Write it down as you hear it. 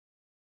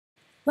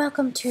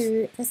Welcome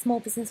to the Small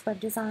Business Web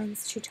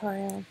Designs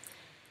tutorial.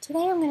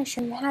 Today I'm going to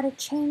show you how to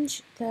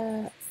change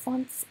the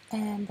fonts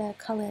and the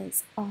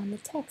colors on the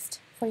text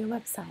for your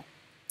website.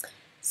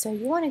 So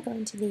you want to go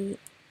into the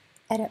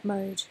edit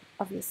mode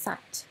of your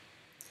site,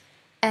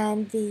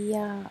 and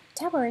the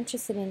tab we're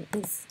interested in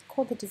is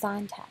called the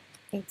Design tab.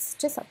 It's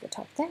just up the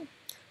top there.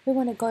 We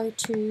want to go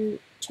to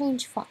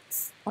change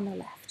fonts on the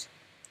left.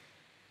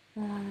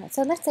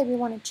 So let's say we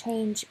want to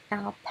change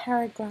our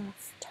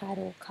paragraph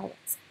title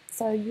colors.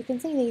 So you can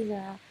see these are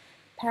our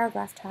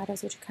paragraph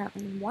titles, which are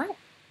currently in white.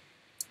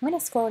 I'm going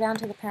to scroll down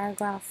to the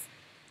paragraph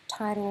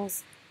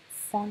titles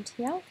font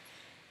here,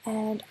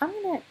 and I'm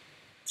going to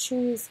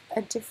choose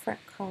a different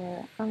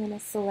color. I'm going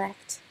to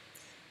select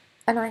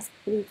a nice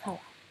blue color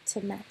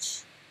to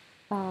match,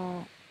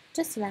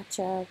 just to match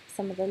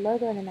some of the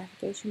logo and the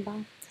navigation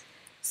bar.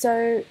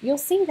 So you'll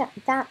see that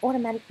that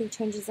automatically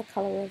changes the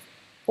color of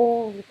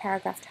all of the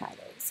paragraph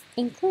titles,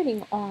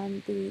 including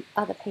on the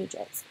other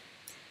pages.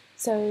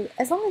 So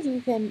as long as you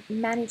can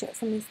manage it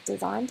from this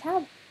Design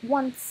tab,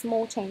 one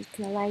small change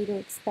can allow you to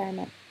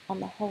experiment on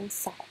the whole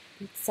site.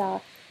 It's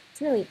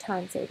really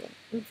time-saving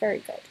and very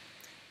good.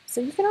 So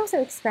you can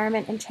also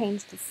experiment and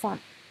change the font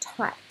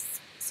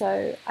types.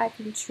 So I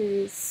can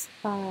choose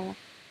a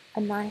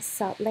nice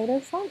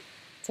Lato font,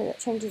 so that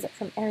changes it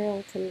from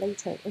Arial to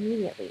Lato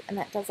immediately, and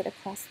that does it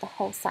across the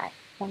whole site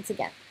once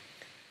again.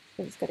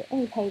 You just go to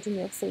any page and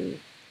you'll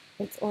see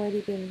it's already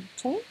been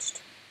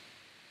changed.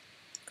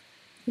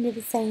 You can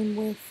do the same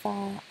with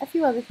a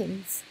few other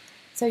things.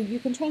 So you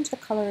can change the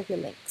color of your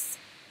links.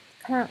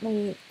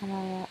 Currently,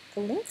 the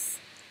links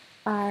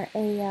are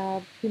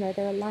they're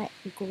a light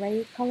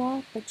gray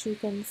color, but you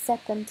can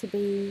set them to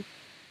be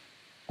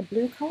a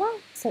blue color.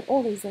 So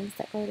all these links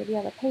that go to the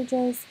other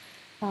pages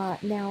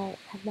have now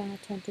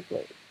turned to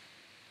blue.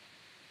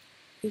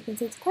 You can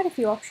see it's quite a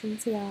few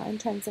options here in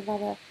terms of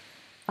other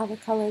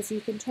colors.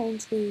 You can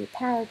change the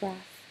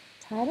paragraph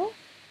title,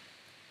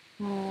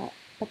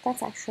 but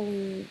that's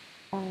actually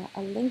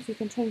a link. You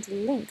can change the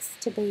links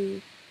to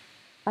be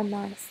a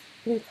nice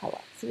blue color.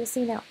 So you'll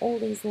see now all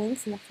these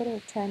links in the footer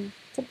have turned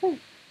to blue.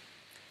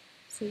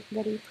 So you can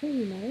go to your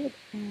preview mode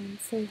and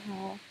see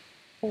how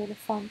all the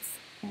fonts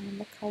and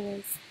the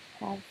colors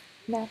have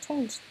now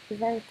changed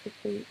very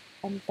quickly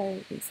and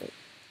very easily.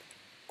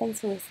 Thanks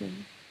for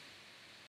listening.